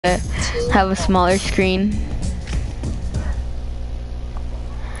have a smaller screen.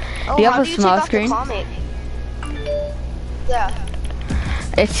 Oh, do you have how a do you small take off screen? the comic? Yeah.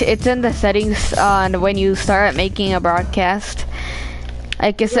 It's in the settings on when you start making a broadcast.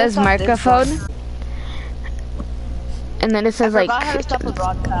 Like it says microphone, and then it says I like forgot how to stop a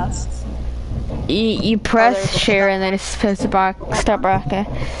broadcast. you press share and then it's supposed to start broadcast.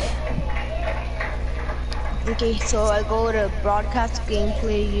 Okay, so I go to broadcast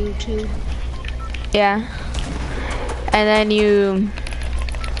gameplay YouTube. Yeah. And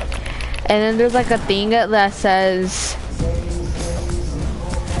then there's like a thing that says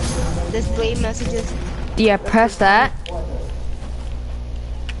Display messages. yeah, press that.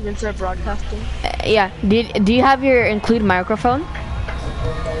 Then start broadcasting. Yeah. Do you have your include microphone?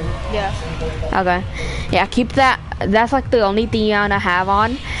 Yeah. Okay. Yeah, keep that. That's like the only thing you wanna have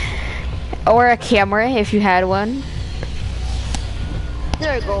on. Or a camera if you had one.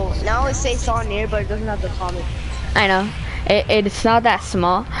 There we go. Now it says on here, but it doesn't have the comic. I know. It's not that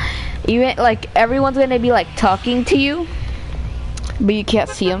small. Even like everyone's gonna be like talking to you, but you can't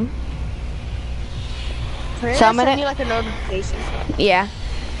see them. So I'm gonna send me like a notification. Yeah.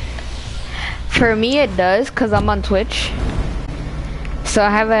 For me it does, cause I'm on Twitch. So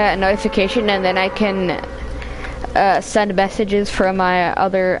I have a notification, and then I can send messages from my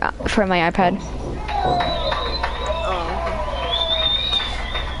iPad.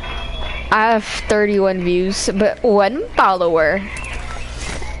 I have 31 views, but 1 follower.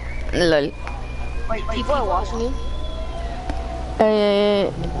 Lol. Wait, people are watching you?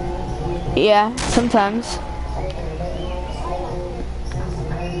 Yeah, sometimes.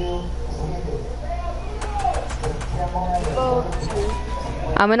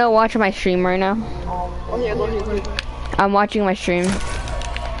 I'm gonna watch my stream right now. Oh, here, go here. I'm watching my stream.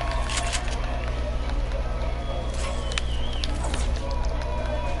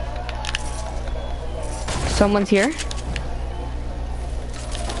 Someone's here.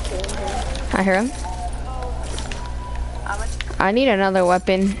 I hear him. I need another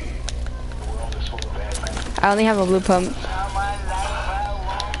weapon. I only have a blue pump.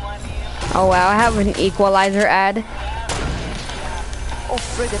 Oh wow, I have an equalizer ad. Oh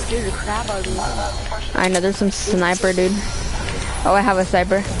frick, it scared the crap out of me. I know, there's some sniper, dude. Oh, I have a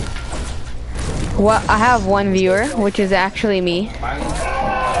sniper. Well, I have one viewer, which is actually me.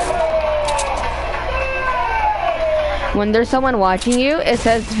 When there's someone watching you, it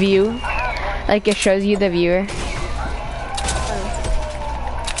says view. Like it shows you the viewer.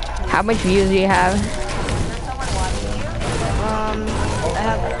 How much views do you have? I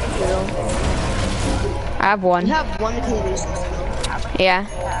have 0. I have 1. You have 1 because Yeah.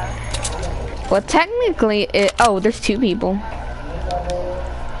 Well, technically, oh, there's 2 people.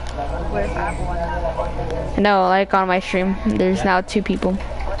 Where? No, like on my stream, there's now 2 people.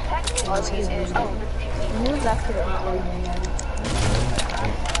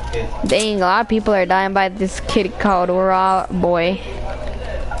 Dang, a lot of people are dying by this kid called Raw Boy.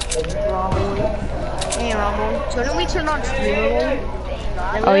 Hey, Rumble. So don't we turn on streamer mode?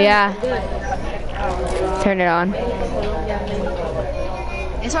 Oh yeah. Turn it on.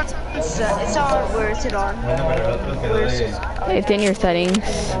 It's on where is it on? Where is it? It's in your settings.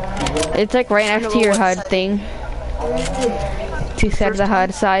 It's like right next to your HUD thing. To set the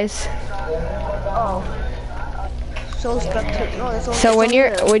HUD size. Oh. So when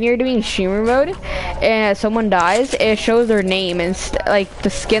you're doing streamer mode and someone dies, it shows their name and like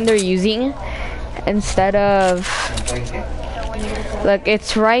the skin they're using instead of like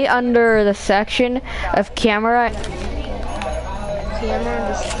it's right under the section of camera. Camera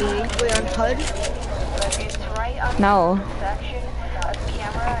display. Wait, on HUD? No.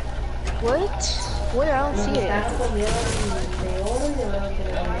 What? Where? I don't see it.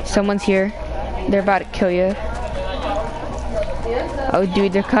 Someone's here. They're about to kill you. Oh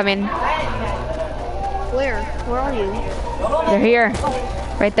dude, they're coming. Where? Where are you? They're here.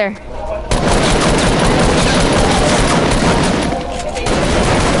 Right there.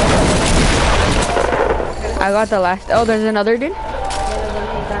 I got the last. Oh, there's another dude.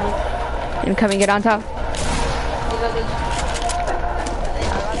 Incoming, get on top.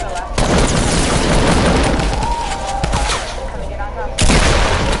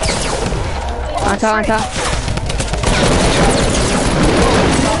 On top, on top.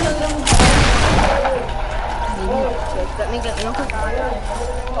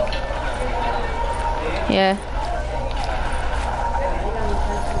 Yeah.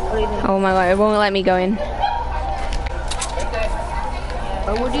 Oh my god, it won't let me go in.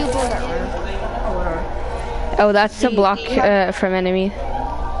 Or would you go that way? Oh, that's to block from enemy.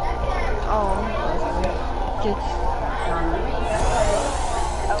 Oh.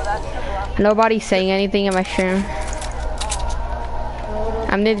 Nobody's saying anything in my stream.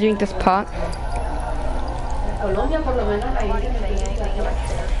 I'm gonna drink this pot.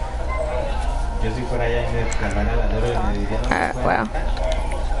 Wow.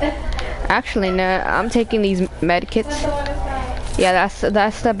 Actually, no. I'm taking these med kits. Yeah, that's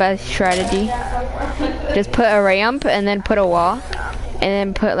the best strategy. Just put a ramp and then put a wall, and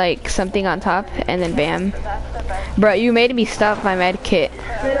then put like something on top, and then bam. Bro, you made me stop my med kit.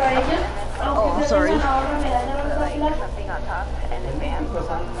 Oh, sorry.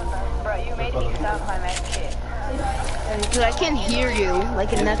 Dude, I can hear you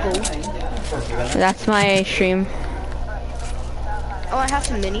like an echo. That's my stream. Oh, I have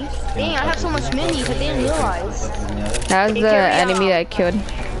some minis. Dang, I have so much minis. I didn't realize. That was the enemy that I killed.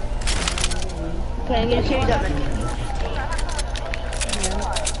 Okay, I'm gonna carry that mini.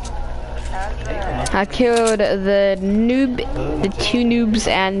 I killed the noob, the two noobs,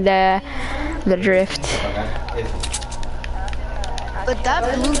 and the drift. But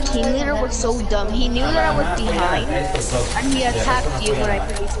that blue team leader was so dumb. He knew that I was behind, and he attacked you when I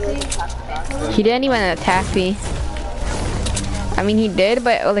placed. He didn't even attack me. I mean, he did,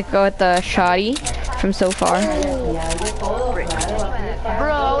 but like with the shoddy from so far.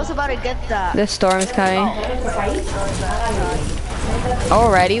 Bro, I was about to get that. The storm is coming.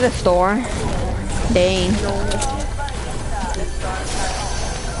 Already the storm. Dang.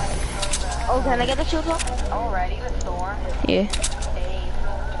 Oh, can I get the shield up? Already the storm. Yeah.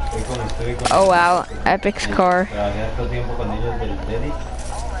 Oh wow, epic scar.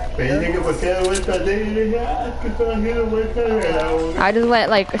 I just went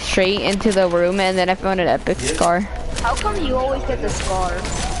like straight into the room and then I found an epic scar. How come you always get the scar?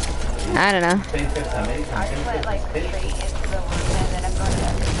 I don't know.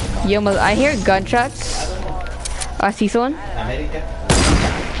 You almost, I hear gunshots. Oh, I see someone.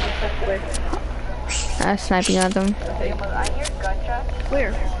 I'm sniping at them.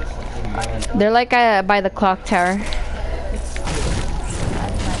 Where? They're like by the clock tower.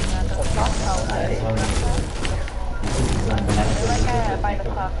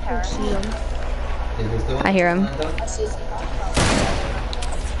 I hear him.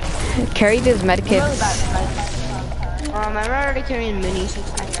 Carry these medkits. I'm already carrying minis.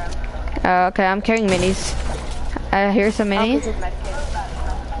 Okay, I'm carrying minis. I hear some minis.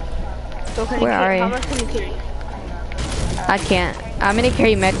 So where are you? How much can you carry? I can't. I'm gonna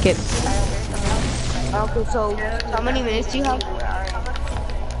carry medkits. Okay, so how many minutes do you have?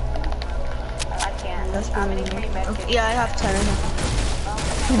 Okay, yeah, I have 10.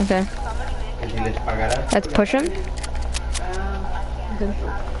 Okay. Let's push him. Okay.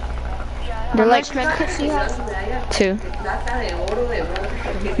 They're like medkits do you have? 2.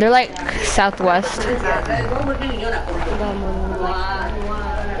 They're like southwest.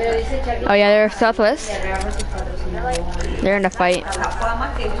 Oh yeah, they're southwest. They're in a fight.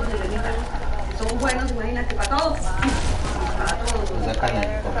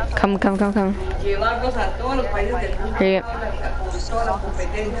 Come. Here you go.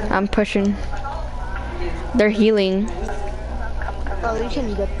 I'm pushing. They're healing. Oh, you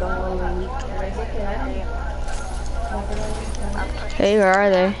can get them. Hey, where are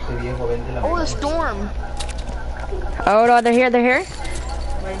they? Oh, the storm. Oh no, they're here.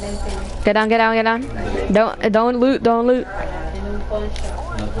 Get down. Don't loot.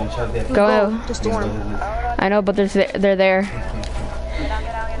 Go. The storm. I know, but they're there.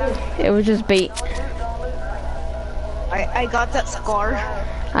 It was just bait. I got that scar.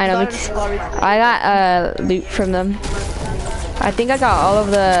 I know. I got loot from them. I think I got all of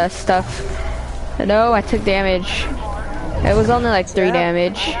the stuff. No, I took damage. It was only like 3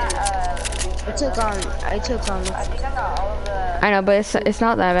 damage. I took on. I know, but it's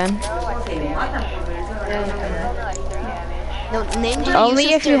not that bad. No,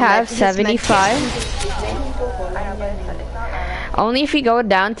 only if you have 75. Only if you go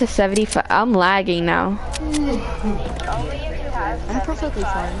down to 75. I'm lagging now. I'm perfectly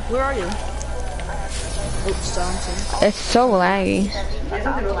fine. Where are you? Oops, Johnson. It's so laggy.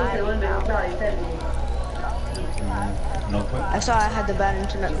 I saw I had the bad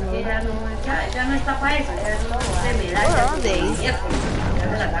internet mode. Where are they?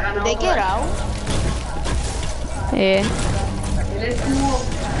 Did they get out? Yeah.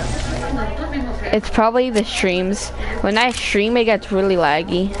 It's probably the streams. When I stream, it gets really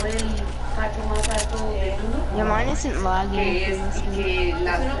laggy. Yeah, mine isn't laggy.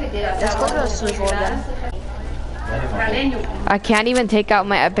 Let's go to a swivel then. I can't even take out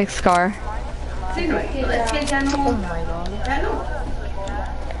my epic scar. Oh my god.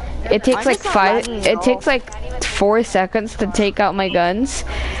 It takes like 5. It takes like 4 seconds to take out my guns,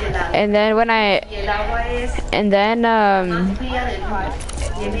 and then when and then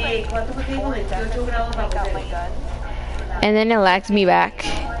it lags me back.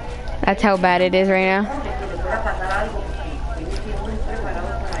 That's how bad it is right now.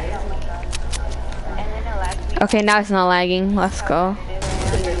 Okay, now it's not lagging. Let's go.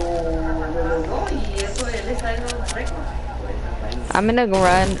 I'm gonna go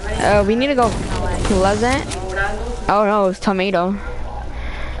run. We need to go Pleasant. Oh no, it's Tomato.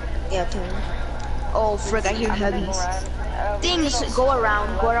 Yeah, tomato. Oh frick, I hear heavies. Things go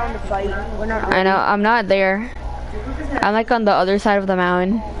around the fight. We're not ready. I know, I'm not there. I'm like on the other side of the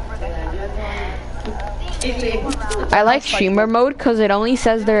mountain. I like streamer mode because it only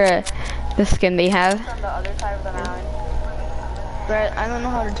says the skin they have. But I don't know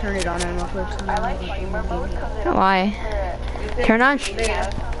how to turn it on. I'm not Why? Turn on.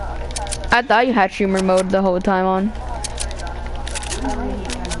 I thought you had streamer mode the whole time on.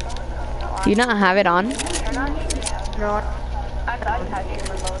 You don't have it on? No. I thought you had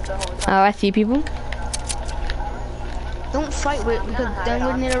streamer mode the whole time. Oh, I see people. Don't fight with because then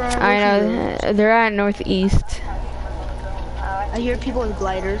we need to run. I know, they're at northeast. I hear people with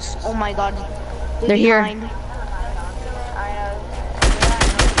gliders. Oh my god. They're here.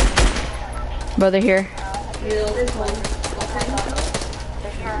 Bro, they're here.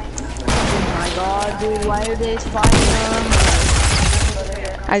 Oh my god, dude, why are they fighting them?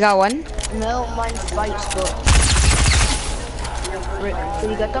 I got one. No, mine fights, bro.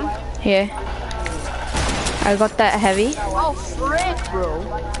 Did you get them? Yeah. I got that heavy. Oh, frick, bro.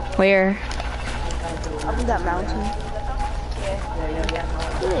 Where? Up in that mountain.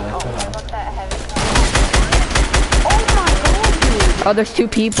 Oh my god, dude. Oh, there's 2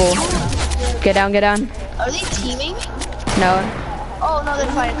 people. Get down, get down. Are they teaming? No. Oh no,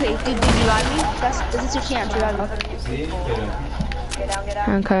 they're fighting. Okay, dude, did you revive me? This is your chance, revive me.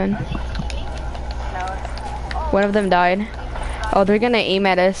 I'm coming. One of them died. Oh, they're gonna aim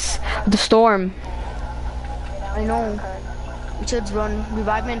at us. The storm. I know. We should run.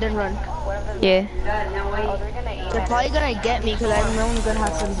 Revive me and then run. Yeah. They're probably gonna get me because I'm only gonna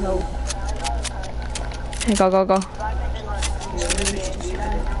have some help. Hey, go, go, go.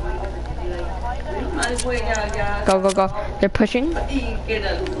 Go, go, go. They're pushing.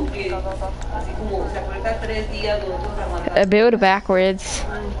 Build backwards.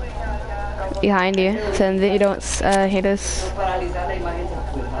 Behind you, so they don't hit us.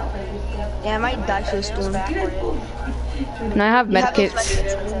 Yeah, I might die to a storm. No, I have medkits.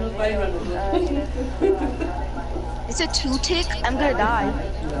 It's a 2-tick? I'm gonna die.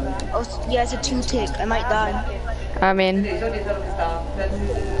 Oh, yeah, it's a 2-tick. I might die. I mean,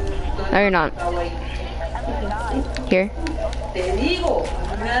 no, you're not. Here.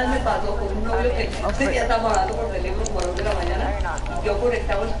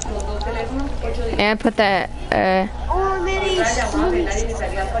 And put that, Oh, minis!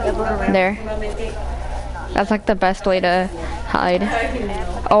 there. That's like the best way to hide.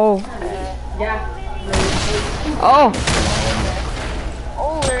 Oh. Oh.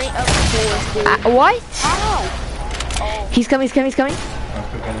 Oh, there ain't up force, dude. What? Ow! He's coming, he's coming, he's coming.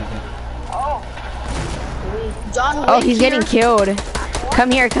 John Oh, Wick he's here. getting killed.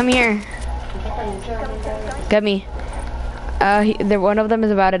 Come here, come here. Get me. One of them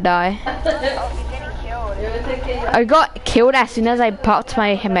is about to die. I got killed as soon as I popped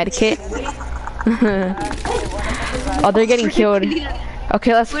my medkit. Oh, they're getting killed.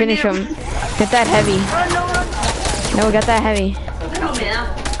 Okay, let's finish them. Get that heavy. No, get that heavy.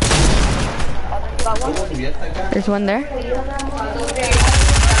 There's one there.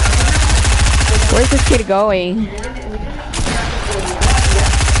 Where's this kid going?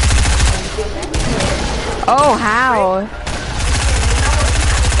 Oh, how?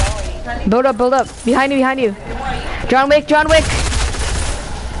 Build up, build up. Behind you, behind you. John Wick, John Wick.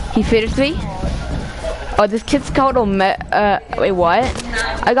 He finished me. Oh, this kid's called wait, what?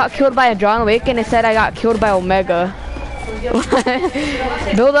 I got killed by a John Wick and it said I got killed by Omega.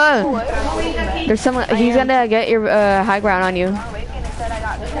 Build up. There's someone, he's gonna get your high ground on you.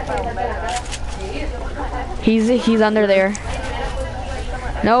 He's under there.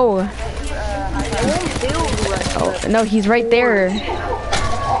 No. Oh, no, he's right there.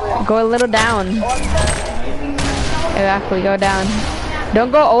 Go a little down. Exactly, go down. Don't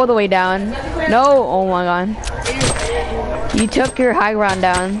go all the way down. No, oh my god. You took your high ground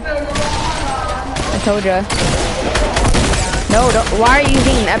down. I told ya. No, don't, why are you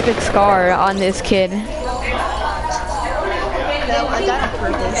using an epic scar on this kid? No, I got it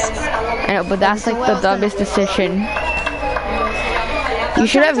for this. I know, but that's like the dumbest decision. You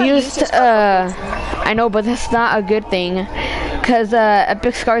should have used, I I know, but that's not a good thing, cause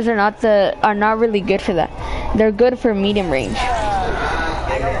epic scars are not really good for that. They're good for medium range.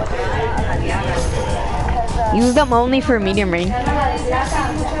 Use them only for medium range.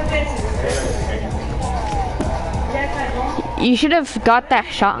 You should have got that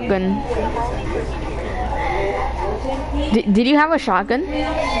shotgun. Did you have a shotgun?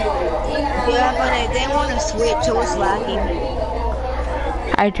 Yeah, but I didn't want to switch. It was lagging.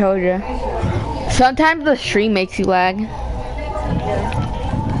 I told you. Sometimes the stream makes you lag. Yeah.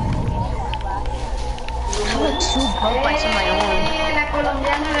 I have like 2 bug bites on my arm.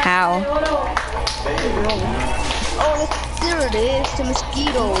 How? Oh, look, there it is. It's a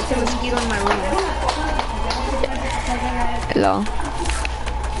mosquito. It's a mosquito in my room. Hello.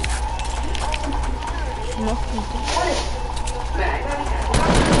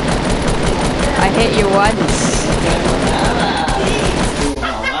 I hit you once.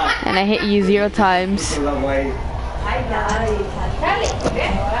 And I hit you 0 times. Where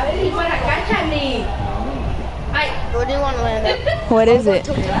do you want to land at? What is it?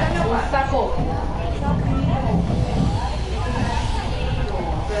 Let's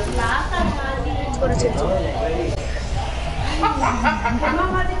go to TikTok.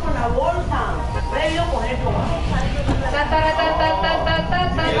 Oh,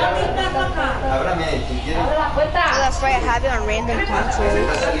 that's right, I have it on random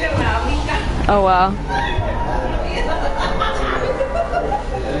consoles. Oh wow.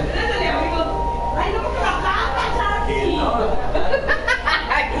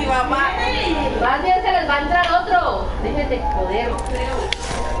 Aquí mamá. Más bien se les va a entrar otro. Déjate joder.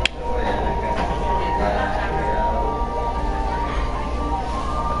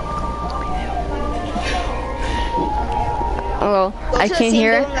 Oh, I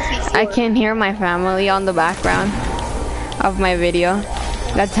can hear my family on the background of my video.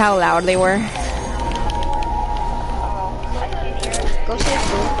 That's how loud they were. Go see it.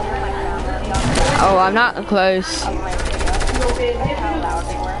 Oh, I'm not close.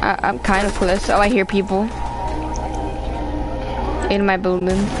 I'm kind of close. Oh, I hear people in my building.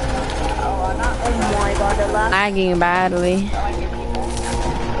 Oh my god, the last Lagging badly.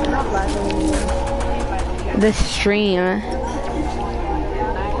 not lagging. The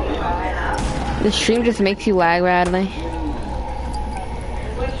stream just makes you lag badly.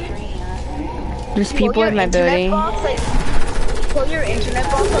 There's people in my building. Pull your internet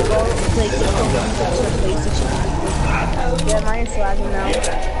box and go play PlayStation. Yeah, mine is lagging now.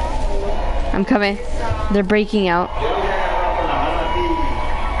 I'm coming. They're breaking out.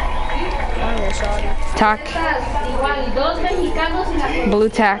 Tac. Blue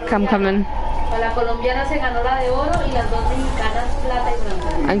tac, I'm coming.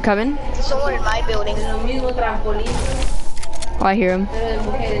 I'm coming. There's someone in my building. Oh, I hear him.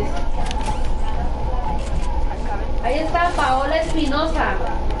 Ahí está Paola Espinosa.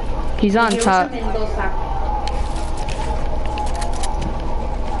 He's on top.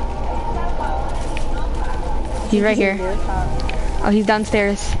 He's right here. Oh, he's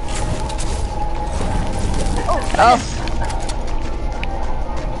downstairs. Oh.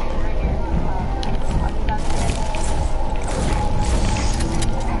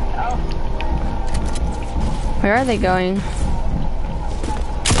 Where are they going?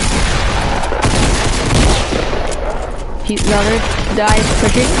 The other guy is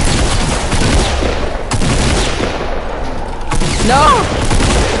pushing. No!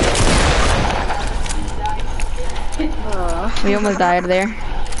 We almost died there.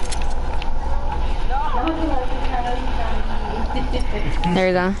 There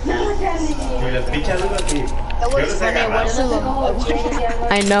we go. That was funny.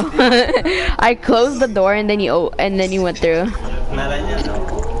 I know. I closed the door and then you went through.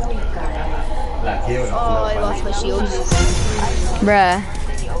 Oh, I lost my shield. Bruh.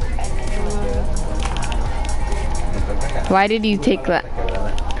 Why did you take that?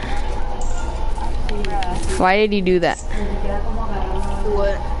 Why did you do that?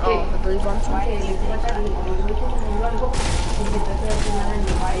 What? Oh, the blue bomb.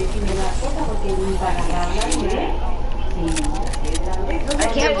 I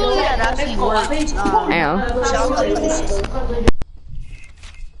can't believe that actually worked. I know. Shotgun pistol.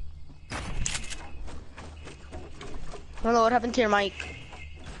 Hello, what happened to your mic?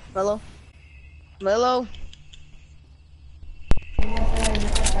 Hello? Hello?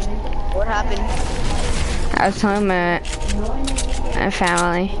 What happened? I was telling my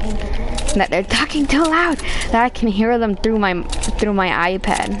family that they're talking too loud, that I can hear them through my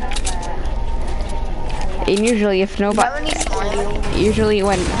iPad. And usually usually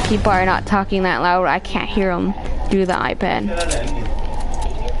when people are not talking that loud, I can't hear them through the iPad.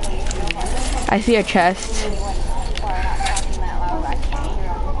 I see a chest.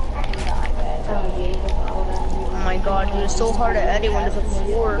 Oh my god, dude, it's so hard to edit when there's a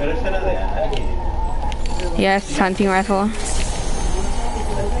floor. Yes, hunting rifle.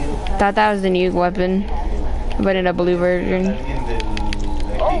 Thought that was the new weapon, but in a blue version.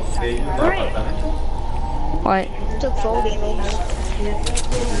 Oh, great. What? Took full damage.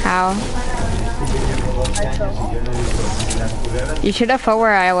 How? You should have fought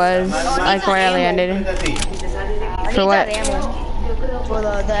where I was, like where I landed. I For need what? that ammo. For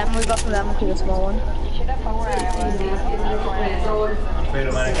the ammo we got from the ammo to the small one.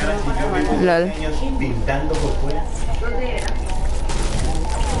 Lol.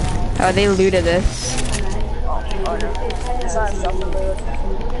 Oh, they looted this. Oh no. It's not self-load.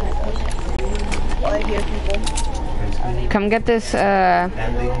 Oh, I hear people. Come get this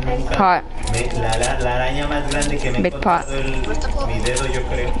pot. Big pot.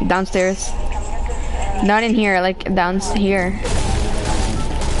 Downstairs. Not in here, like down here.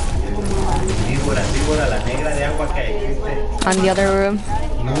 On the other room.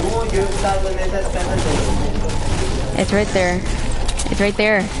 It's right there. It's right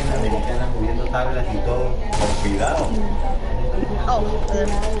there. Oh,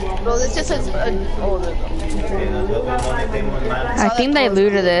 bro, this just says. Oh, there we go. I think they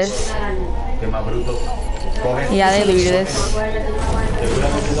looted this. Yeah, they looted this.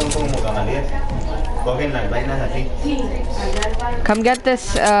 Come get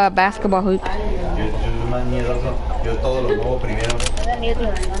this basketball hoop.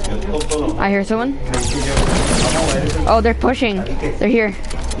 I hear someone. Oh, they're pushing. They're here.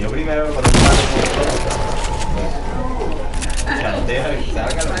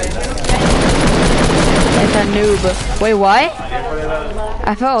 It's a noob. Wait, what?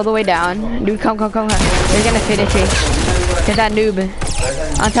 I fell all the way down. Dude, come. They're gonna finish me. Get that noob.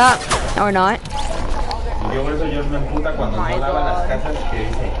 On top. Or not.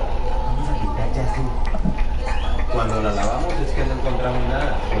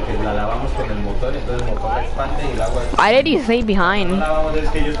 Why did you stay behind?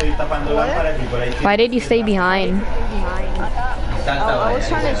 Why did you stay behind? I was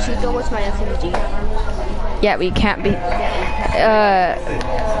trying to shoot though with my SMG. Yeah, we can't be.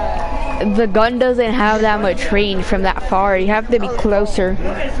 The gun doesn't have that much range from that far. You have to be closer.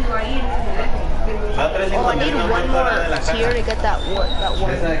 Oh, I need one more tier to get that one.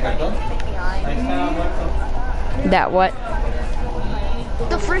 That what?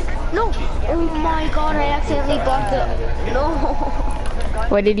 The frick? No! Oh my god, I accidentally bought the... No!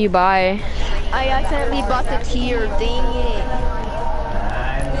 What did you buy? I accidentally bought the tier, dang it.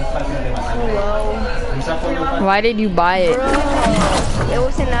 Hello. Why did you buy it? Bro, it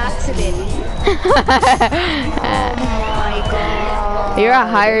was an accident. Oh my god. You're a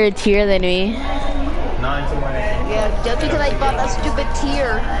higher tier than me. Yeah, just because I bought that stupid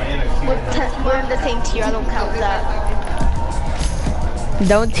tier. We're in the same tier, I don't count that.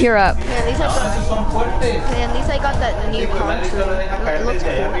 Don't tear up. Yeah, at least I got that new contour. It looks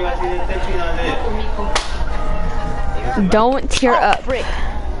cool. Don't tear up. Frick.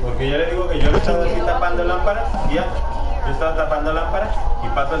 Porque yo le digo que yo estaba así tapando lámparas, y ya. Yo estaba tapando lámparas y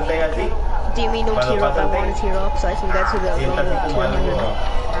paso el té así. Do you mean no tear up? I want to tear up so I can get to the Sienta así como algo 200.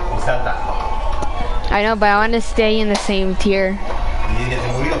 y salta. I know, but I want to stay in the same tier. Y dice, ¿se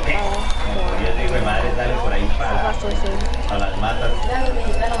murió qué? Y yo digo, madre, dale por ahí para las matas.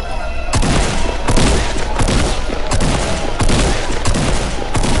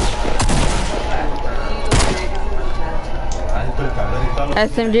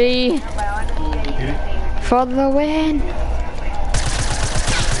 SMG for the win.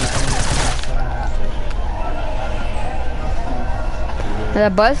 The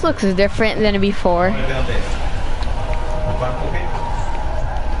bus looks different than before.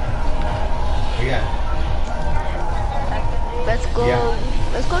 Let's go.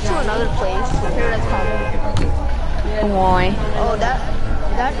 Let's go to another place. Here, let's come. Why? Oh, that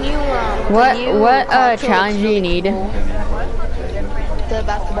new What contour challenge do looks you need? cool. The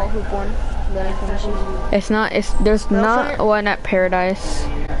basketball hoop one. That I finished. It's not. There's not one at Paradise.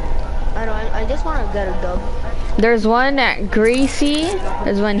 I know. I just want to get a dub. There's one at Greasy.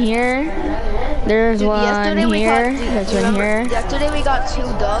 There's one here. There's Dude, one here. There's one here. Yesterday we got 2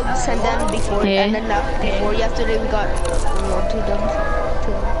 dubs, and then before yesterday we got 2 dubs.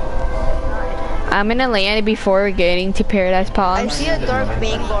 I'm gonna land it before we're getting to Paradise I Palms. see a dark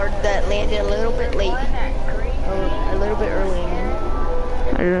vanguard that landed a little bit late, or a little bit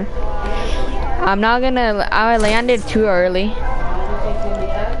early. I'm not gonna. I landed too early.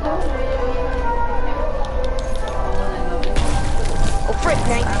 Oh frick,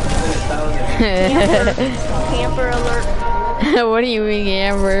 nice. Camper alert. What do you mean,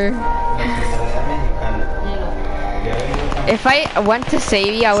 Amber? If I went to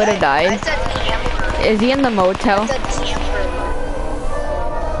save you, I would have I died. said camper. Is he in the motel? I said camper.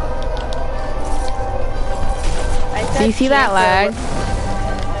 I said Do you see that camper lag? alert.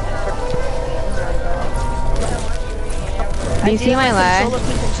 Do you see my lag? Controller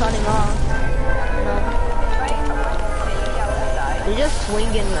keeps turning off. No. You're just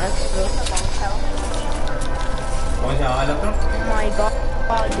swinging us. ¿Cómo se llama el otro? Oh my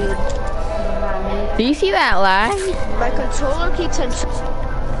god, dude. Do you see that lag? My controller keeps on.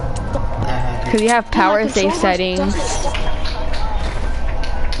 Because you have power save settings.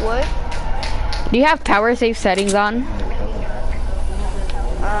 What? Do you have power save settings on?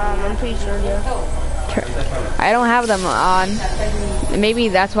 I'm pretty sure, yeah. I don't have them on. Maybe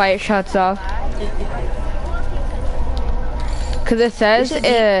that's why it shuts off. Cause it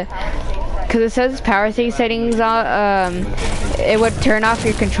says power save settings on. It would turn off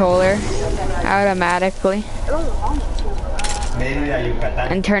your controller automatically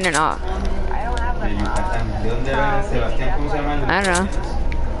and turn it off. I don't know.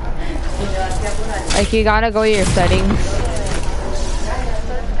 Like you gotta go to your settings.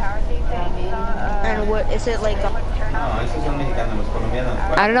 And what is it like?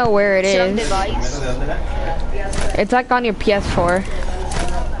 I don't know where it Some is. device? It's like on your PS4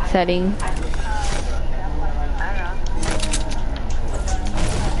 setting.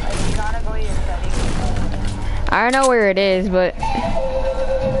 I don't know where it is, but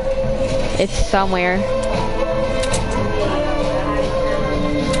it's somewhere.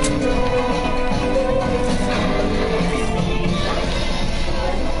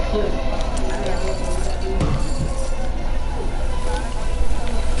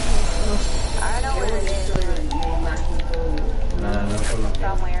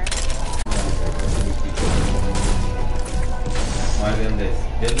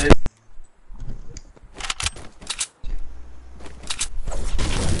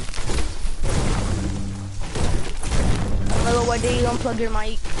 Hello, why did you unplug your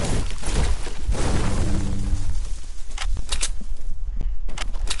mic?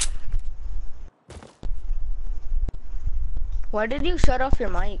 Why did you shut off your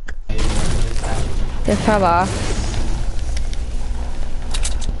mic? It fell off.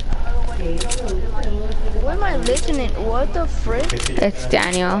 What am I listening? What the frick? It's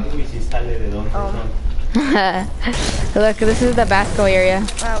Daniel. Um, Look, this is the basketball area.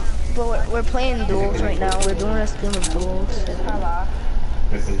 but we're playing duels right now. We're doing a stream of duels.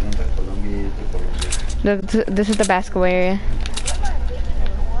 Look, this is the basketball area.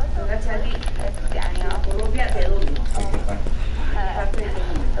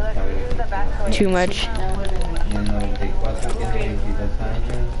 Too much.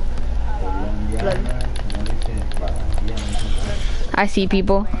 I see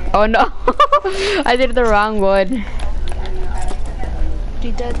people. Oh no, I did the wrong one.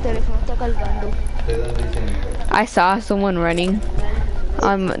 I saw someone running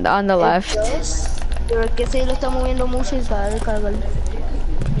on the left. Pero es que se lo está moviendo mucho y sabe cargar.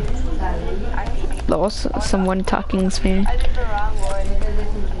 Someone talking Spanish.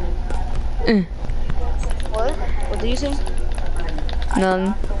 What? What did you say?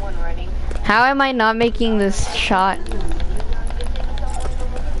 None. How am I not making this shot?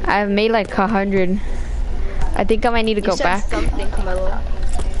 I've made like 100. I think I might need to go back. Something, Camilo.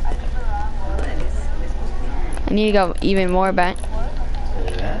 I need to go even more back.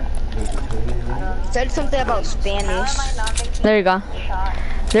 Said something about Spanish. There you go.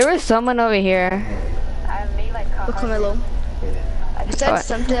 There was someone over here. But Camilo. You said What?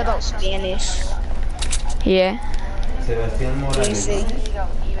 something about Spanish. Yeah. What do you say?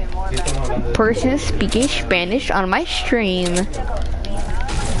 Person speaking Spanish on my stream.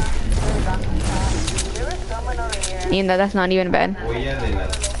 And that's not even bad.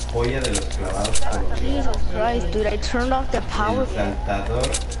 Jesus Christ, dude, I turned off the power.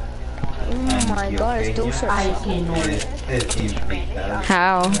 Oh my god, it's still shutting.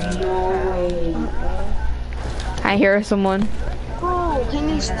 How? I hear someone. Bro, can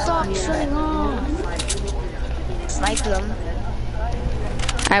you stop shutting off? Snipe them.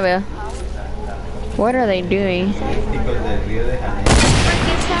 I will. What are they doing? What is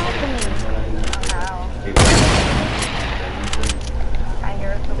happening?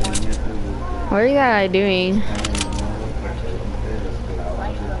 What are you guys doing?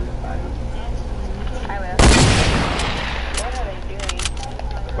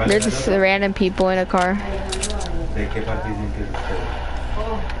 They're just random people in a car.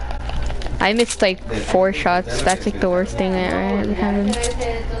 I missed like 4 shots. That's like the worst thing I happened.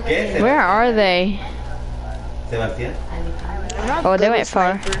 Where are they? Sebastián. Oh, they went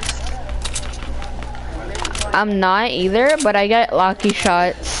far. I'm not either, but I got lucky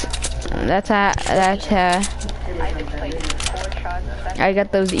shots. I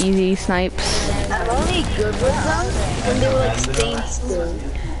got those easy snipes. I'm only good with them when they were like staying still.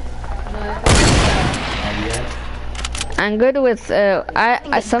 I'm good with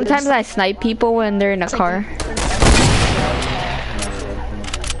I sometimes I snipe people when they're in a car.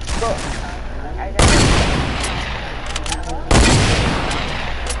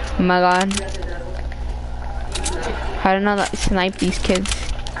 Oh my god. I don't know how to snipe these kids.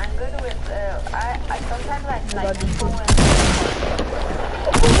 I'm good with, sometimes I snipe people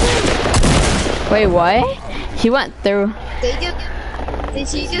Wait, what? He went through. Did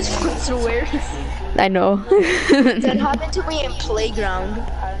he just went through where? I know. That happened to me in playground.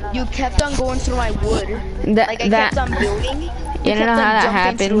 You kept on going through my wood. I kept on building. You don't know how that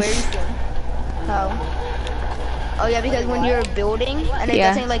happens. How? Oh yeah, because when you're building and it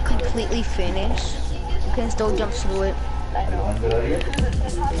doesn't like completely finish, you can still jump through it.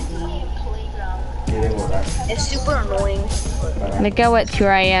 It's super annoying. Look at what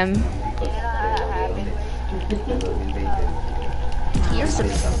tier I am.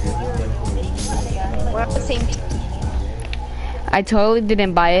 We're at the same team. I totally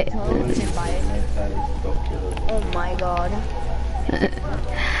didn't buy it. Oh my god.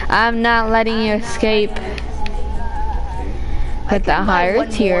 I'm not letting you escape. With the higher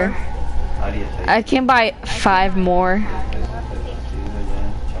tier. I can buy 5 more.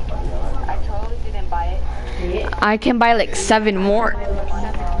 I totally didn't buy it. I can buy like 7 more.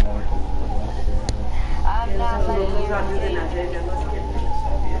 I'm not letting you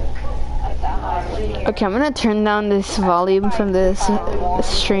Okay, I'm gonna turn down this volume from this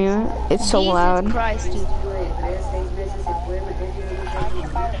stream. It's so loud. Jesus Christ, dude.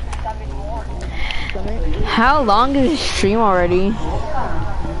 How long is the stream already?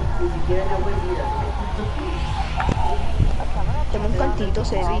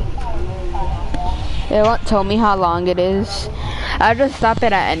 It won't tell me how long it is. I'll just stop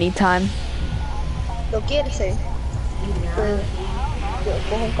it at any time. ¿Lo quieres hacer? Yo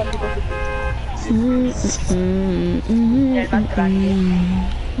cojo un cantito.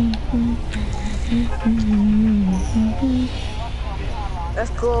 Let's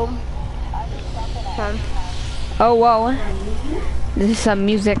go. Oh, whoa. This is some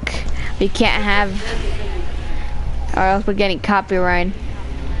music we can't have, or else we're getting copyright.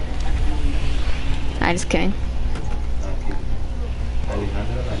 I'm just kidding.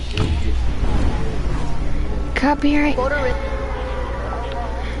 Copyright.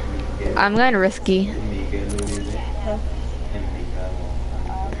 I'm going risky.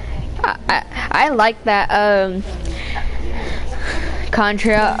 I like that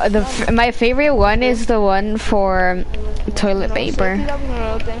Contra. My favorite one is the one for toilet paper.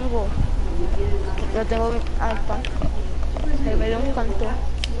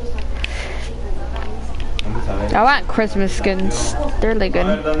 I want Christmas skins. They're really good.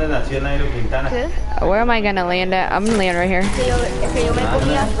 Where am I gonna land at? I'm gonna land right here.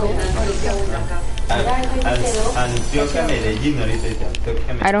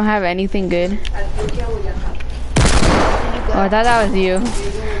 I don't have anything good. Oh, I thought that was you.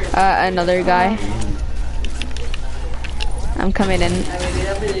 Another guy. I'm coming in.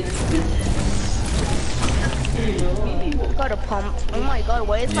 Got a pump. Oh my god,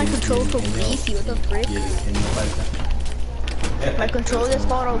 why is my controller so greasy? What the frick? My controller is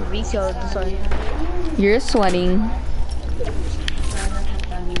all greasy all of a sudden. You're sweating.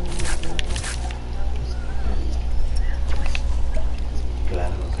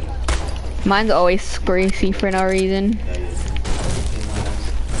 Mine's always greasy for no reason.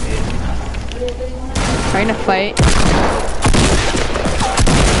 Trying to fight.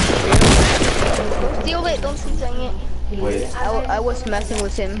 Steal it, don't steal it. I was messing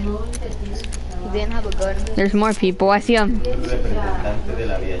with him. He didn't have a gun. There's more people. I see them.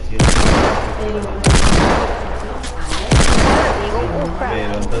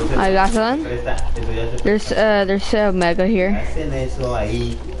 I got one. There's a mega here.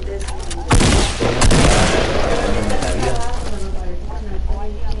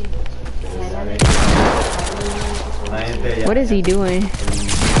 What is he doing?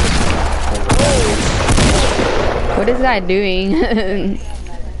 What is that doing?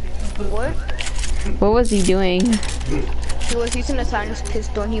 What? What was he doing? He was using a silenced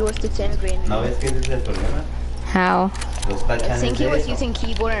pistol and he was disintegrating. How? Los I tachan think he de was eso. using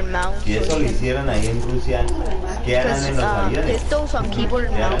keyboard and mouse. Si eso lo hicieran ahí en Rusia, ¿qué harán en los aviones? Pistols on keyboard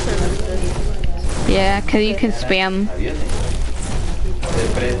and mouse are really good. Yeah, cause you can spam. Aviones. Se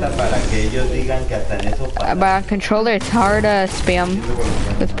presta para que ellos digan que hasta en eso pasa. But on controller, it's hard to spam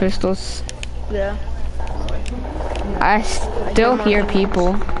with pistols. Yeah. I still hear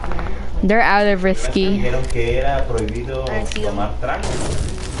people. They're out of risky. Dijeron que era prohibido I see them. tomar trago.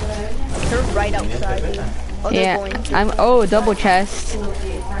 They're right outside, dude. Oh, they're Yeah, going to. oh, double chest.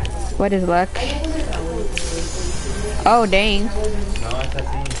 What is luck? Oh, dang. No, es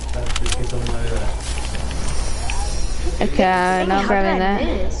así. Es que son 9 horas. Okay, Dang, not how grabbing did I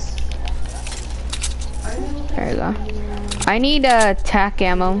that. miss? There you go. I need tack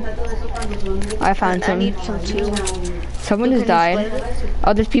ammo. I found I some. need some too. Someone Can has you died. split it?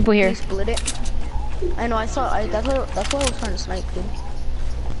 Oh, there's people Can here. you split it? I know, that's why I was trying to snipe you.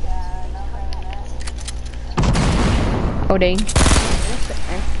 Oh, dang.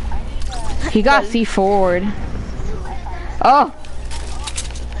 He got C4'd. Oh,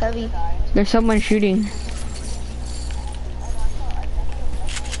 Heavy. there's someone shooting.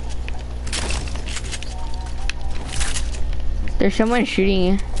 There's someone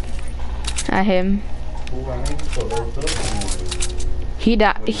shooting at him. He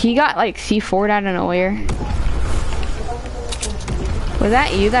got like C4'd out of nowhere. Was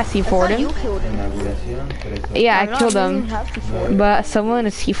that you that C4'd him? You killed him. Yeah, I No, killed you him. didn't have to for it. But someone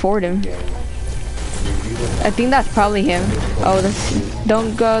has C4'd him. I think that's probably him. Oh, this,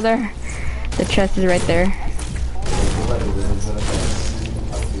 don't go there. The chest is right there.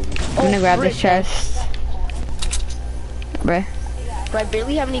 I'm gonna grab this frick. chest. Bruh. But I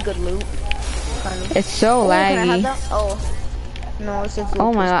barely have any good loot. Kind of. It's so Can I have laggy. that? Oh. No, it's just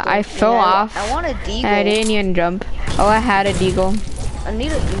Oh my god, I fell off. I want a deagle. And I didn't even jump. Oh, I had a deagle. I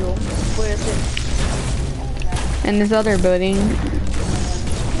need a deagle. Where is it? In this other building.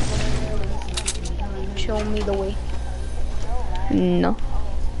 Show me the way. No.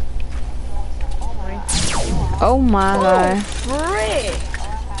 Oh my god. Frick!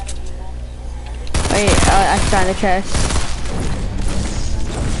 Wait, I found the chest.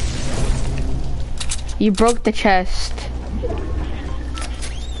 You broke the chest.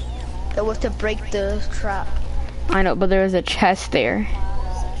 That was to break the trap. I know, but there was a chest there.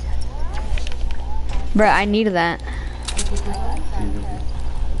 Bruh, I needed that.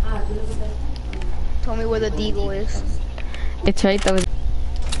 Tell me where the deagle is. It's right there.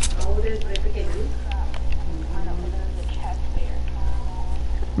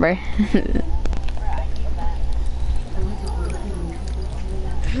 Bruh.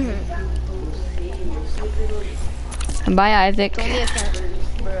 Bye, Isaac. Tell me a can.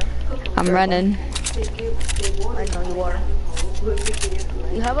 Bruh. I'm running. I know you are.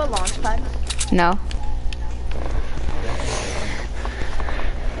 You have a launch pad? No.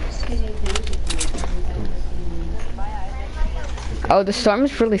 Oh, the storm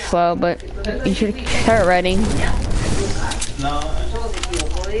is really slow, but you should start running. No.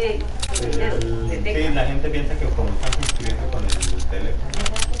 Sí, la gente piensa que como están suscribiendo con el teléfono.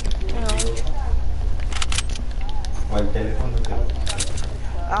 O el teléfono te lo...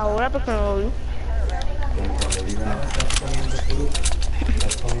 Ahora porque no lo vi. Como cuando digan, "Ah, estás comiendo fruta,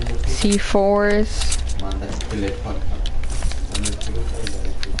 estás comiendo fruta", C4s. manda el teléfono. Pones fruta y la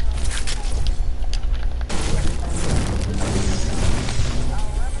de fruta.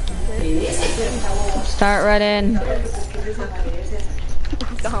 Start running.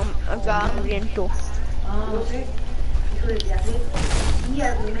 Acá hambriento. No sé, hijo, desde hace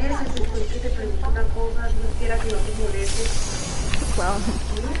días, meses, después que te pregunto una cosa, Dios quiera que no te moleste. Wow.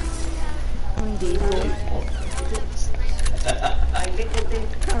 Un deagle. Ahí te conté.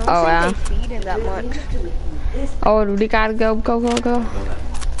 Oh, wow. They feed in that much. Oh, we gotta go, go, go, go.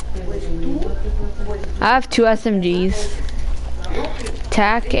 I have 2 SMGs.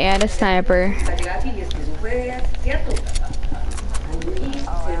 Tac and a sniper. Hasta llegar aquí, y es que eso fue cierto. Y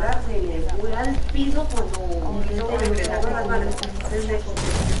se me fue al piso cuando me empezaron las manos. Entonces me conté.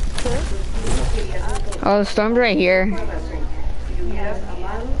 Oh, the storm's right here. Si yo hubiera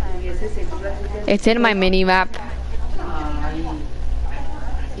amado, hubiese seguido así. It's in my mini map.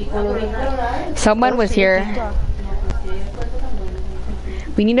 Someone was here.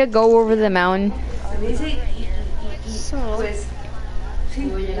 We need to go over the mountain. Me dice, pues, sí,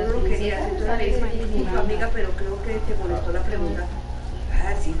 yo no lo quería. Entonces le dije, disculpa, amiga, pero creo que te molestó la pregunta.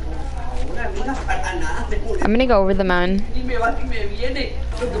 Ah, sí, por favor, amiga, para nada me molesta. I'm gonna go over the mountain. Y me va y me viene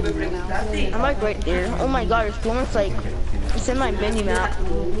lo que me preguntaste. I'm like right there. Oh my god, it's almost like it's in my mini map.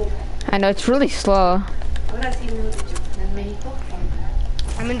 I know, it's really slow. Ahora sí me lo he dicho.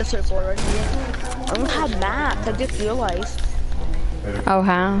 I'm in the circle already. I don't have maps, I just realized. Oh,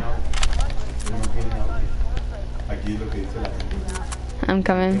 how? Aquí lo que dice la gente. I'm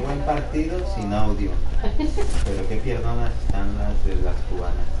coming. Qué buen partido sin audio. Pero qué pierdonas están las de las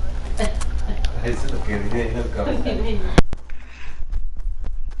cubanas. Eso es lo que dice ahí los cabrones.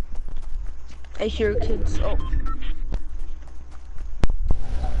 I hear kids. Oh.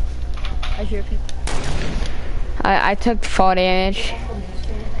 I hear people. I took fall damage.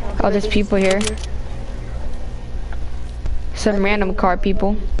 Oh, there's people here. Some random car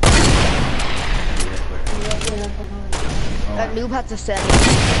people. That noob has to send.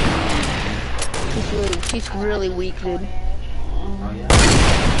 He's really weak, dude.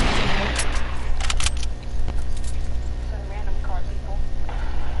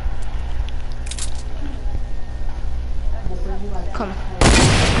 Come.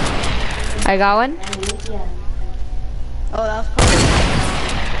 I got one. Oh, that was probably.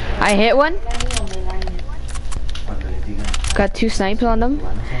 I hit one. Got 2 snipes on them.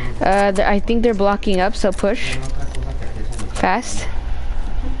 I think they're blocking up, so push. Fast.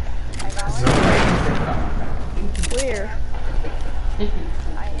 Where?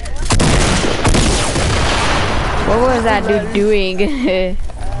 What was that dude doing?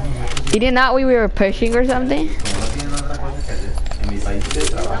 He did not we were pushing or something?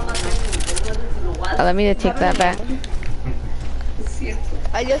 Oh, let me take that back.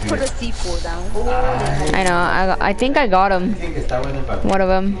 I just put a C4 down. I know, I think I got him. One of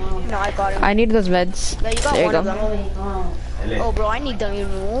them. No, I got him. I need those meds. Yeah, you got There you one of go. them. Oh, bro, I need them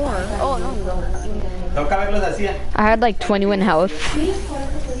even more. Oh, no, you don't. I had like 21 health.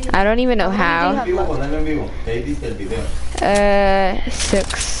 I don't even know how. 6.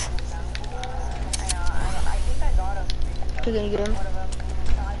 Okay, can you get him?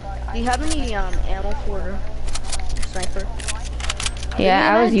 Do you have any ammo for sniper?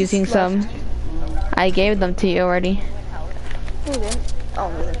 Yeah, I was using some. I gave them to you already. Who did? Oh,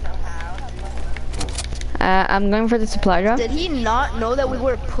 no. I'm going for the supply drop. Did he not know that we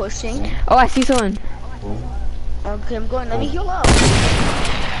were pushing? Oh, I see someone. Okay, I'm going. Let me heal up.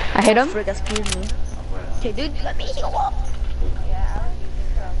 I hit him. Frick, excuse me. Okay, dude, let me heal up.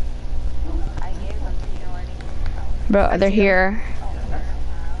 Bro, they're here.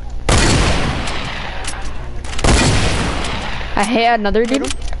 I hit another dude.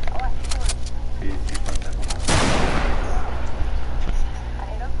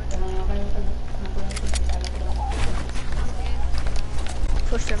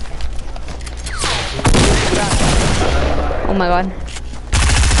 Push him. Oh my god.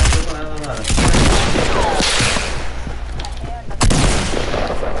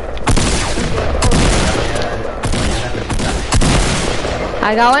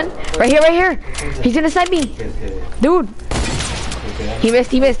 I got one. Right here, right here. He's gonna snipe me. Dude. He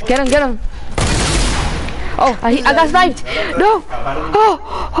missed, Get him. Oh, I got sniped. No. Oh.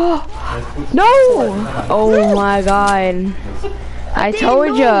 No. Oh my god. I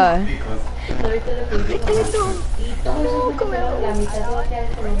told ya.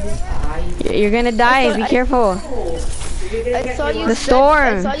 You're gonna die. Be careful. I saw you. The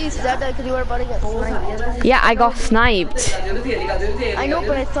storm. I saw you said that because you were about to get sniped. Yeah, I got sniped. I know,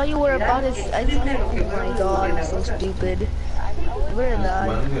 but I thought you were about to. Oh my god, I'm so stupid. We're gonna die.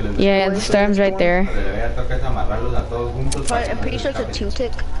 Yeah, the storm's right there. I'm pretty sure it's a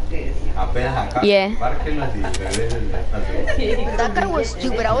 2-tick. Yeah. That guy was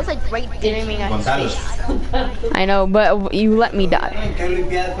stupid. I was like right there aiming at his face. I know, but you let me die.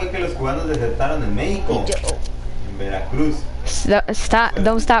 Stop!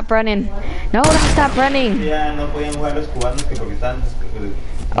 Don't stop running. No, don't stop running.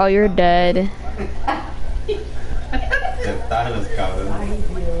 Oh, you're dead.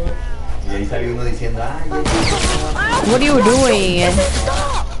 What are you doing?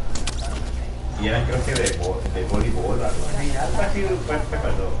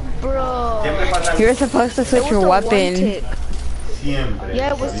 Bro, You're supposed to switch your weapon. yeah,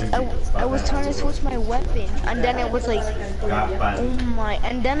 I was trying to switch my weapon, and then it was like, oh my,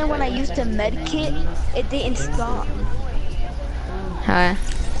 and then when I used the med kit, it didn't stop. Huh?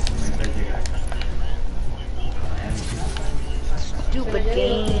 Stupid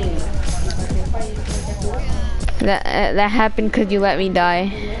game. That happened because you let me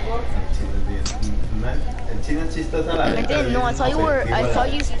die. I didn't know. I saw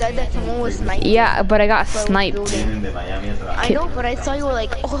you said that someone was sniping. Yeah, but I got sniped. I know, but I saw you were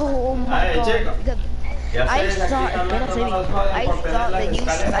like, oh my god. Because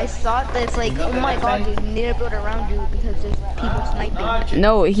I thought that it's like, oh my god, dude, you need to build around you because there's people sniping.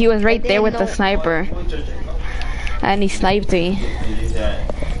 No, he was right there with the sniper. And he sniped me.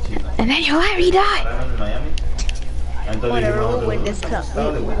 And then you let me die. Paramos en Miami. Entonces Whatever, dijimos we'll win nosotros, this cup.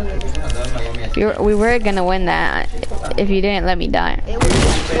 estado de buena, que tienen andado en Miami así. We were gonna win that if you didn't let me die. It was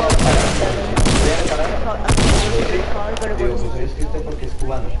 12 Digo, pues es que usted porque es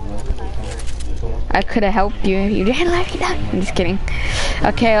cubano, ¿no? Somos I could have helped you if you didn't let me die. I'm just kidding.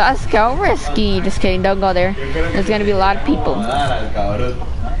 Okay, let's go risky. Just kidding, don't go there. There's gonna be a lot of people. al cabrón.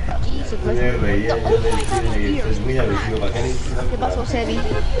 Jesus, Me reía, yo le decía que es muy agresivo. ¿Para qué le dices ¿Qué pasó, Sebi?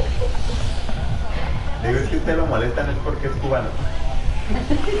 Digo, es que usted lo molesta, no es porque es cubano.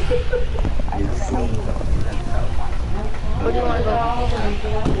 Y eso es como Where do you want to go?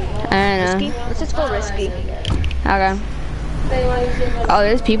 I don't Risky? know. Let's just go risky. Okay. Oh,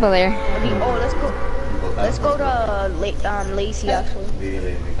 there's people there. Oh, let's go to Lazy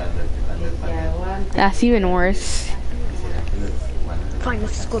actually. That's even worse. Fine,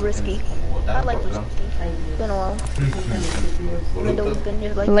 let's just go risky. I like risky. It's been a while. Even though we've been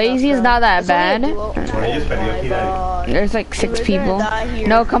here like Lazy is not that bad. Oh my god. There's like 6 We're people. gonna die here.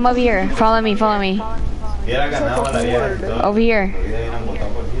 No, come over here. Follow me, follow me. Over here.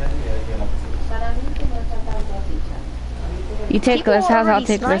 You take People this are house, I'll already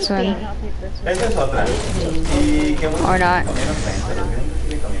take this one. sniping. Esa es otra. Y qué bueno Or not. que comieron prensa, los gringos sí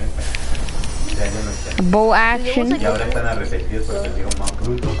que comieron prensa. Ya no están. Bull action. Y ahora están arrepentidos porque les dieron más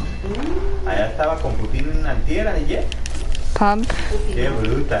brutos. Allá estaba con Putin antier, ayer. Pump. Qué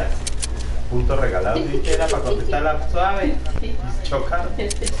brutas. Puntos regalados, ¿viste? Era para contestar la suave. Chocar.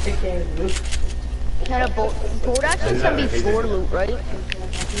 Had a boat action can be floor loot, right?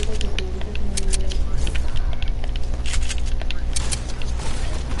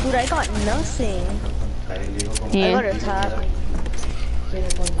 Dude, I got nothing. I Yeah. got attacked.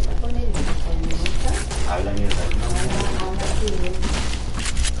 Habla mierda.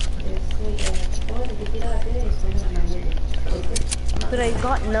 But I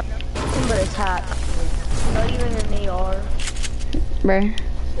got nothing but attack. Not even an AR. Bruh.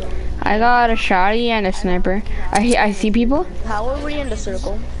 I got a shotty and a sniper. I see people. How are we in the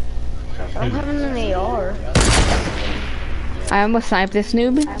circle? I'm having an AR. I almost sniped this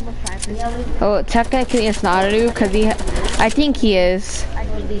noob. Oh, technically it's not a noob because I think he is.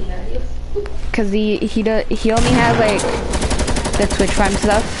 Cause he only has like the Twitch Prime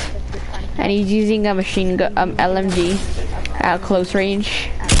stuff, and he's using a machine gun LMG at close range.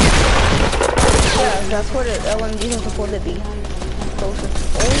 Yeah, that's what it LMG is supposed to be. Closer.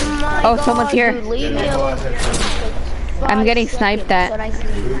 Oh my god. Someone's here. Dude, leave me alone. I'm getting sniped at.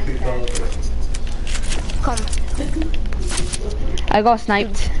 Come, I got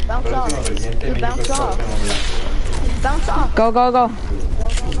sniped. bounce off. Dude, bounce off. Bounce off. Go, go, go.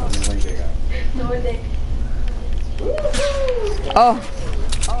 Oh.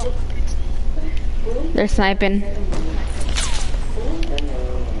 They're sniping.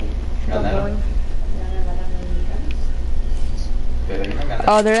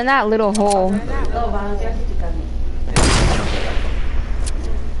 Oh, they're in that little hole.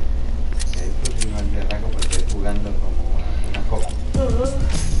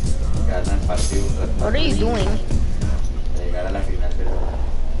 What are you doing?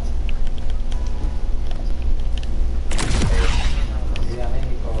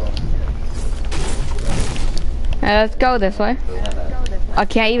 Let's go this way. I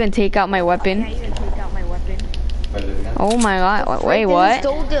can't even take out my weapon. Oh my god, wait, what?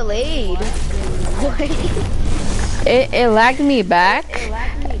 So delayed. It lagged me back,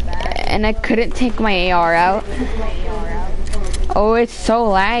 and I couldn't take my AR out. Oh, it's so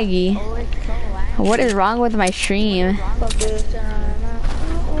laggy. What is wrong with my stream?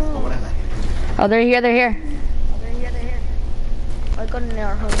 Oh, they're here, they're here. I got an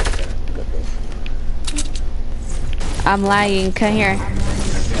AR. I'm lagging, come here.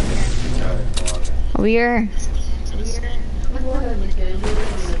 Over here.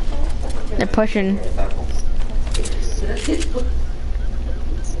 They're pushing.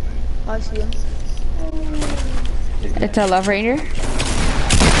 I see him. It's a Love Ranger.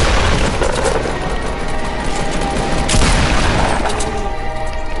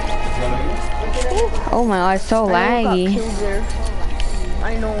 Oh my god, it's so laggy.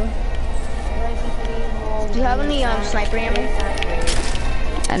 I know. Do you have any sniper ammo?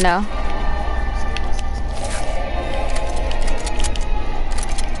 No.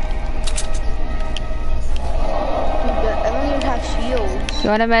 I don't even have shields. You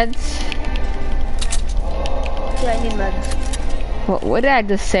want a meds? Yeah, I need meds. What did I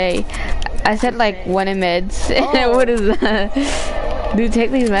just say? I said like one in meds. Oh. What is that? Dude,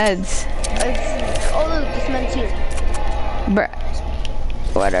 take these meds. Oh, look, this med's here. Bruh.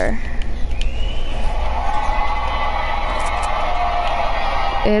 What are?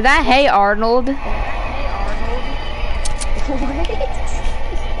 Is that Hey Arnold? Hey,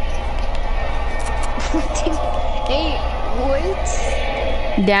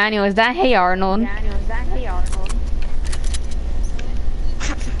 what? Daniel, is that Hey Arnold? Hey, Arnold.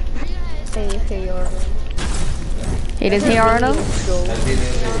 It is Hey Arnold? El video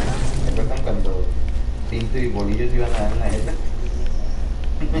de, ¿recuerdan cuando Pinto y Bolillos iban a dar la jeta?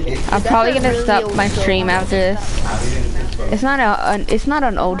 I'm probably gonna stop my stream after this. It's not it's not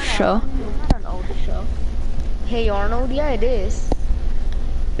an old show. Hey Arnold, yeah it is.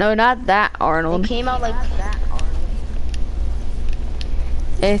 No, not that It Arnold. came out like that.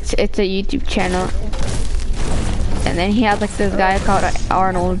 It's a YouTube channel. And then he has like this guy called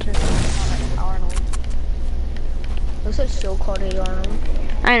Arnold. There's a show called Hey Arnold.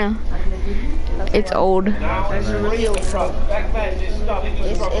 I know. It's old. It's a really old show.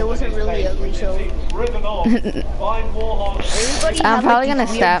 It was a really ugly show. Everybody I'm had, probably like, gonna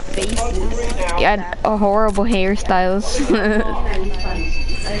these stop. weird faces. Yeah, horrible hairstyles. I'm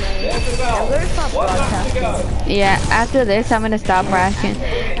gonna stop broadcasting. Yeah, after this I'm gonna stop rasking.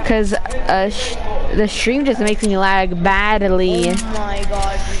 Cause the stream just makes me lag badly. Oh my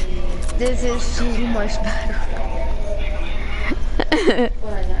god. This is so much better.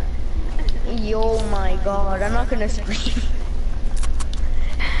 Yo my god, I'm not gonna scream.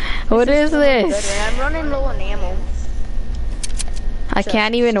 What is so much this? better. I'm running low on ammo. I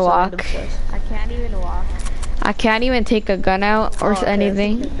can't even walk. I can't even take a gun out or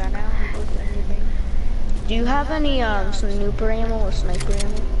anything. Do you have any snooper ammo or sniper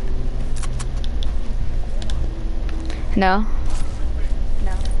ammo? No.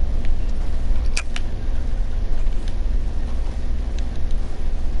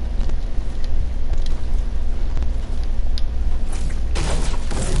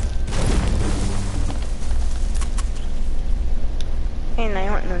 And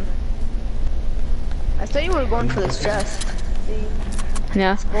I want none. I thought you were going for this chest.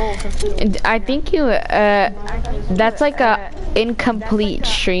 No. Oh, I think you that's like a incomplete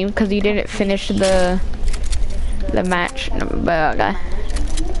stream because you didn't finish the match. No, but okay.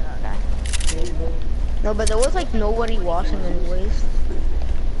 no, but there was like nobody watching anyways.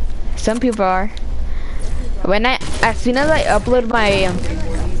 Some people are. As soon as I upload my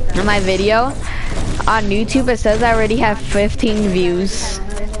video on YouTube, it says I already have 15 views.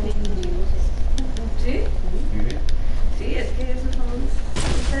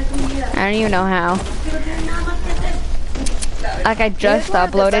 I don't even know how. Like I just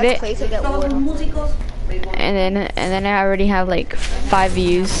uploaded it, and then I already have like 5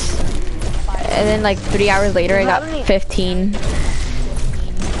 views, and then like 3 hours later I got 15.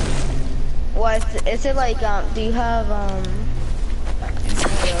 What is it like? Do you have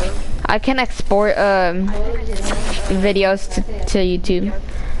I can export videos to YouTube,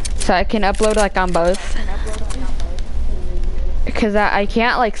 so I can upload like on both. Because I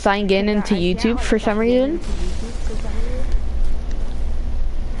can't like sign in into YouTube for some reason.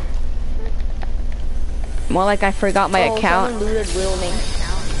 More like I forgot my account.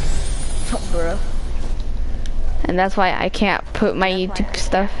 And that's why I can't put my YouTube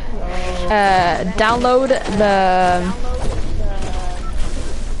stuff. Download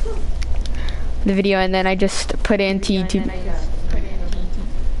the video and then I just put it into YouTube.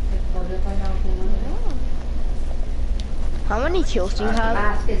 How many kills do you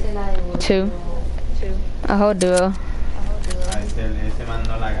have? 2. A whole duo. I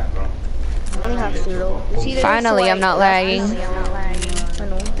only have 0. See, Finally, I'm not lagging. I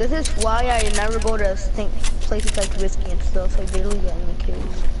know. This is why I never go to places like Whiskey and stuff. I barely get any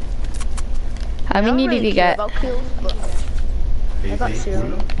kills. How many did you get? About kills, but I got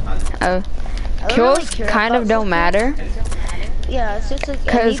 0. Oh. Kills kind of don't matter. Yeah, it's just like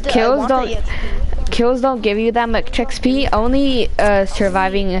Because kills don't give you that much XP. Only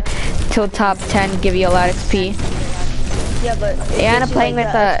surviving till top 10 give you a lot of XP. Yeah, but And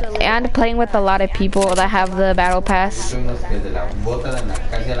playing with a lot of people that have the battle pass.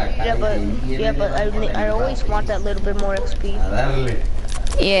 Yeah, but I always want that little bit more XP.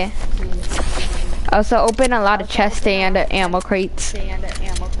 Yeah. Also open a lot of chests and ammo crates.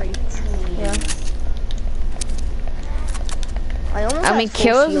 Yeah. I mean,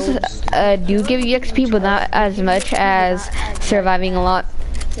 kills do give you XP, but not as much as surviving a lot.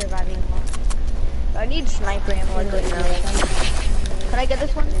 I need sniper ammo right now. Can I get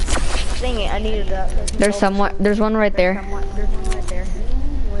this one? Dang it, I needed that. There's one right there. Where?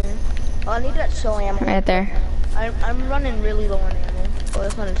 Oh, I need that shell ammo. Right there. I'm running really low on ammo. Oh,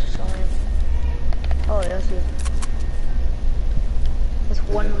 this one is shell ammo. Oh, yeah, I see it. That's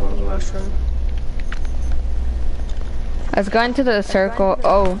one mini mushroom. Let's go into the circle.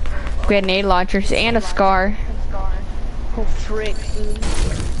 Oh, grenade launchers and a scar. Oh frick, dude.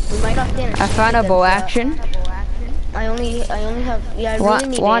 We might not get I found a bow action. I only have, yeah, I really Want,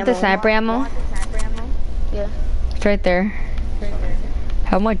 need want the ammo. sniper ammo? Yeah. It's right there.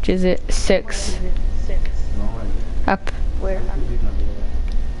 How much is it? 6. Up. Where?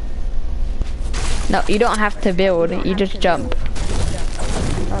 No, you don't have to build. You just jump.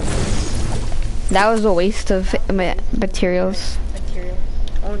 That was a waste of materials.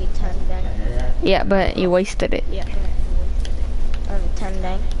 Only 10 dang. Yeah, but you wasted it. Yeah. Only 10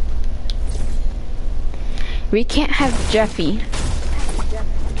 dang. We can't have Jeffy.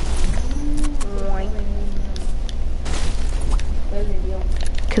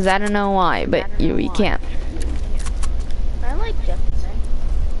 Cause I don't know why, but we can't. I like Jeffy.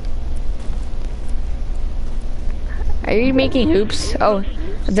 Are you making hoops? Oh,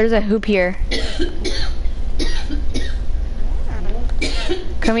 there's a hoop here.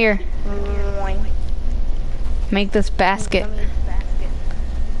 Come here. Make this basket.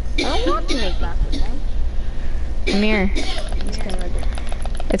 I don't want to make baskets. Come here.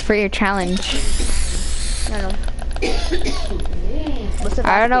 It's for your challenge. I know. What's the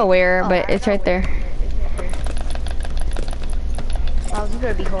I don't know basket? where, but it's right there. Oh, this is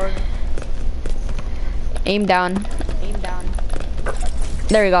gonna be hard. Aim down. Aim down.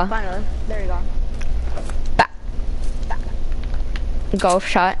 There we go. Finally. There you go. Back. Golf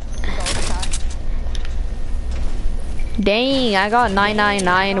shot. Dang, I got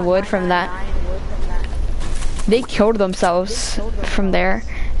 999 wood from that. They killed themselves from there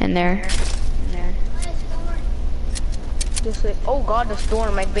and there. Just like, oh god, the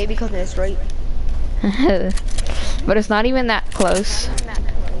storm. My baby cousin is right. But it's not even that close.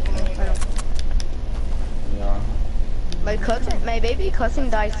 My baby cousin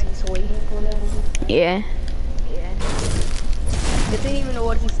died easily. Yeah. He doesn't even know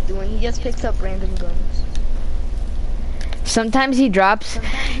what he's doing. He just picks up random guns. Sometimes he dropped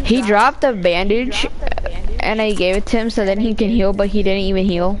a bandage and I gave it to him so then he can heal, but he didn't even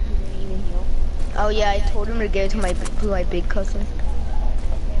heal. Oh yeah, I told him to give it to my big cousin.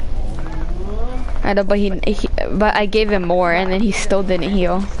 I know, but but I gave him more and then he still didn't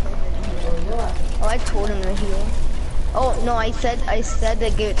heal. Oh, I told him to heal. Oh no, I said to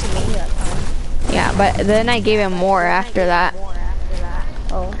give it to me that time. Yeah, but then I gave him more after that.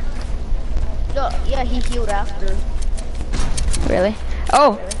 Oh. No, yeah, he healed after. Really?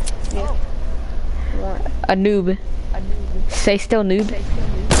 Oh! Yeah. A noob. Say still noob.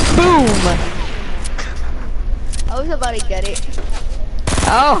 Boom! I was about to get it.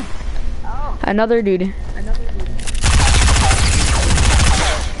 Oh! Another dude.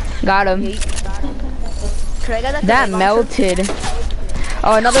 Got him. That melted.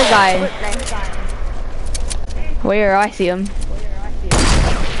 Oh, another guy. Where? I see him.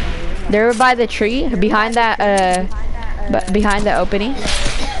 They're by the tree, behind that, behind the opening.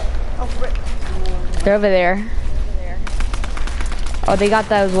 They're over there. Oh, they got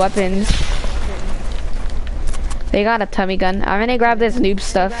those weapons. They got a tummy gun. I'm gonna grab this noob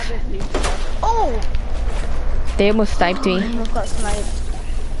stuff. Oh! They almost sniped me. I almost got sniped.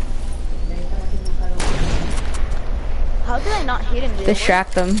 How did I not hit him?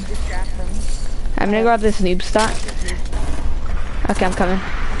 Distract them. I'm gonna grab this noob stock. Okay, I'm coming.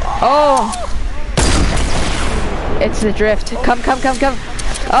 Oh! It's the drift. Come.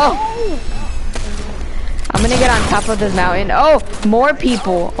 Oh! I'm gonna get on top of this mountain. Oh! More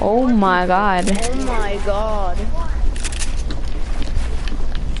people. Oh my god. Oh my god.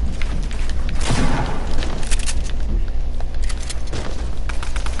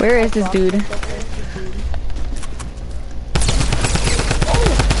 Where is this dude?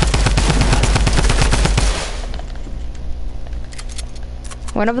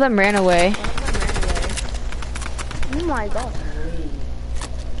 One of them ran away. Oh my god.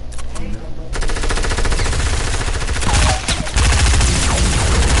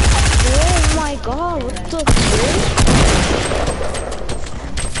 Oh my god, what the frick?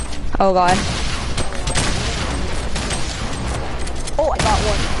 Oh god. Oh, I got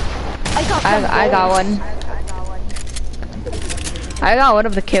one. I got one. I got one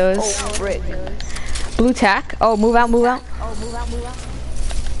of the kills. Oh, frick. Blue tack. Oh, move out. Oh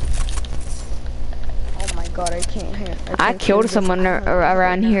my god, I can't hear. I killed someone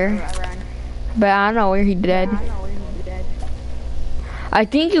around here, but I don't know where he dead. I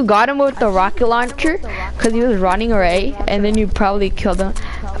think you got him with the rocket launcher because he was running away, and then you probably killed him.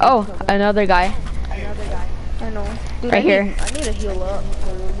 Oh, another guy. I know. Dude, Right here. I need to heal up.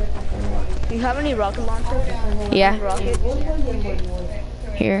 Do you have any rocket launchers? Yeah. Rocket?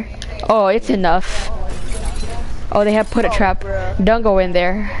 Here. Oh, it's enough. Oh, they have put a trap. bruh. Don't go in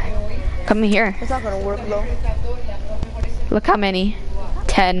there. Come in here. It's not gonna work though. Look how many.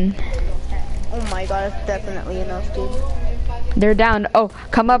 10. Oh my god, it's definitely enough, dude. They're down. Oh,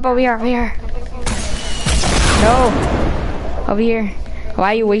 come up over here. Over here. No. Over here.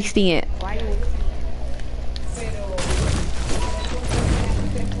 Why are you wasting it?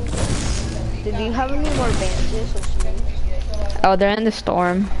 Dude, do you have any more bandages or something? Oh, they're in the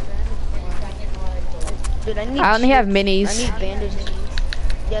storm. Dude, I need I only have chips. minis. I need bandages.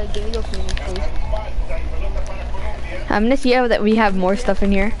 Yeah, give me those minis, please. I'm gonna see that we have more stuff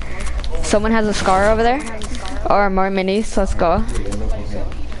in here. Someone has a scar over there. Or more minis. Let's go. If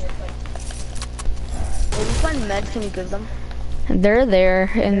we find meds, can we give them? They're there.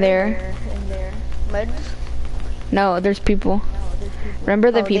 In there. Meds? No, there's people.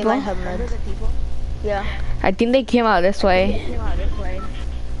 Remember the Oh, people? They might have meds. Yeah. I think they came out this way.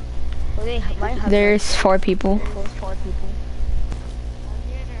 Well, they might have There's meds. 4 people. There's 4 people.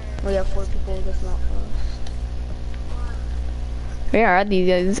 We have 4 people, that's not for us. Where are these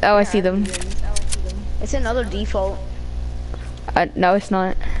guys? Oh, I see them. It's another default. No, it's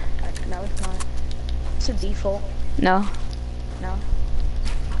not. No, it's not. It's a default. No. No.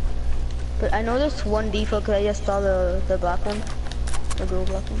 But I know there's one default because I just saw the black one. The girl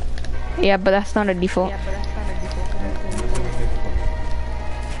black one. Yeah, but that's not a default. Yeah, but that's not a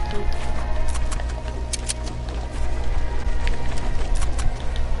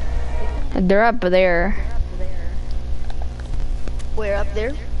default. They're up there. Where, up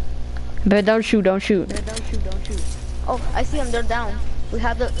there? But don't shoot, don't shoot. Don't shoot, don't shoot. Oh, I see them, they're down. We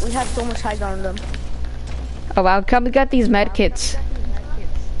have so much high ground on them. Oh wow, come, we got these med kits.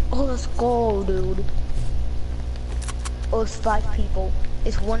 Oh, let's go, dude. Oh, it's 5 people.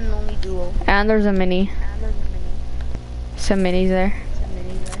 It's one and only duo. And there's a mini. Some minis there.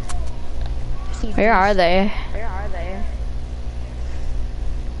 See, Where are they?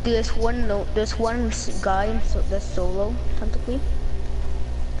 Dude, there's one guy that's solo, technically.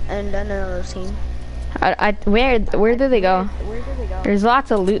 And then another team. Where did they go? There's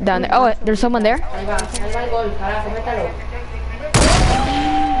lots of loot down there. Oh, there's someone there. I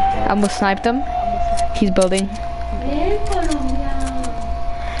almost sniped him. He's building.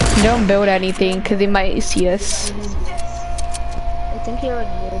 Don't build anything because they might see us. I think he already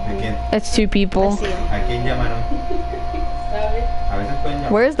did. It's 2 people. I see him. ¿A quién llamaron? A veces pueden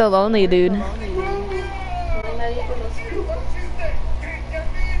llamar. Where's the lonely dude?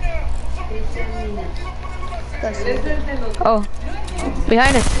 That's it. Oh,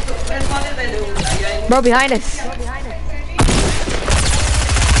 behind us. Bro, behind us.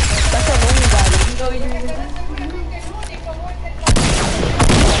 That's a lonely guy.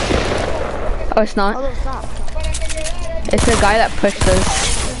 Oh, it's not. Oh, it's not. It's the guy that pushed us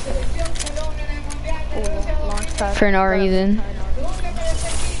Oh, launch pad. for no reason.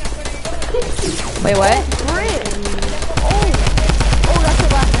 Wait, what? Frick. Oh, that's the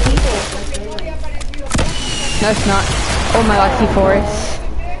last people. No, it's not. Oh my god, C4s.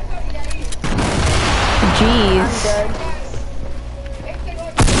 Jeez. Dead.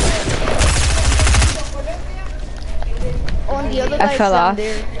 Oh, and the other I guy's fell down off.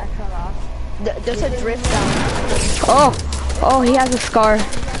 there. There's a drift down. Oh, he has a scar.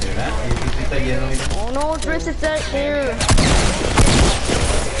 ¿Verdad? Y sí está lleno, mira. Oh no, drift is right there.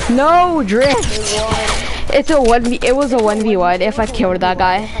 No, drift. It's a 1v. It was a 1v1 if I killed that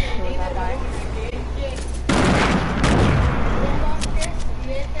guy.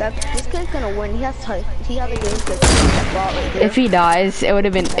 This guy's gonna win. He has a game to spot right there. If he dies, it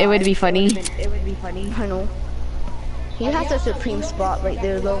would be funny. It would be funny. I know. He has a supreme spot right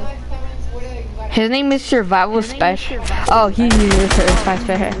there though. His name is Survival Special. Oh, he's Survival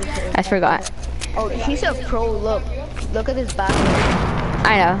Special. I forgot. Oh, he's a pro. Look at his back.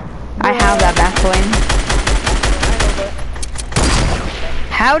 I know. I have that back bling.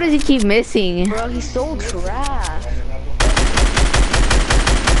 How does he keep missing? Bro, he's so trash.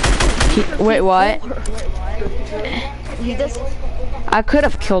 Wait, what? He just. I could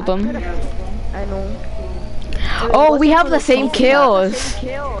have killed him. I know. Oh, we have the same kills.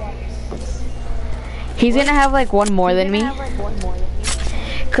 He's gonna have like 1 more than me.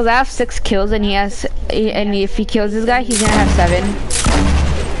 Cause I have 6 kills and and if he kills this guy, he's gonna have 7.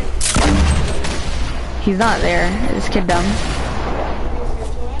 He's not there. This kid dumb.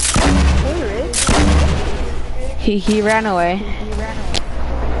 He ran away.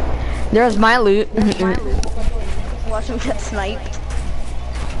 There's my loot. Watch him get sniped.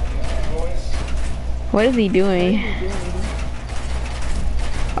 What is he doing?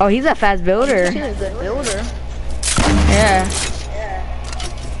 Oh, he's a fast builder. He's a good builder. Yeah.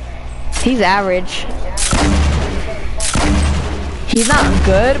 He's average. He's not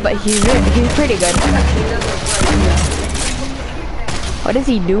good, but he's pretty good. What is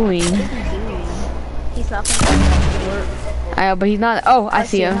he doing? He's not gonna work. I know, but he's not. Oh, I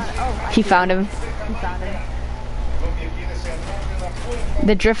see him. He found him. He found him.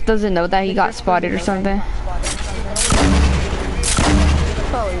 The drift doesn't know that he got spotted or something.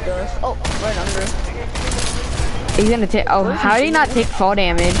 Probably does. Oh, right under. He's gonna take. Oh, how did he not take fall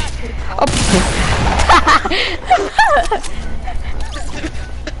damage? Oh.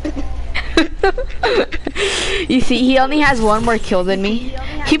 You see, he only has one more kill than me.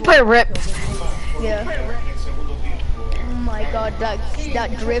 He put rip. Yeah. Oh my god, that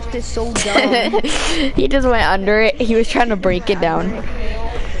drift is so dumb. He just went under it. He was trying to break it down.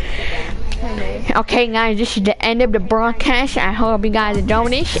 Okay, guys, this is the end of the broadcast. I hope you guys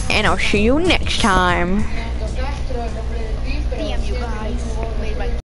enjoyed this, and I'll see you next time.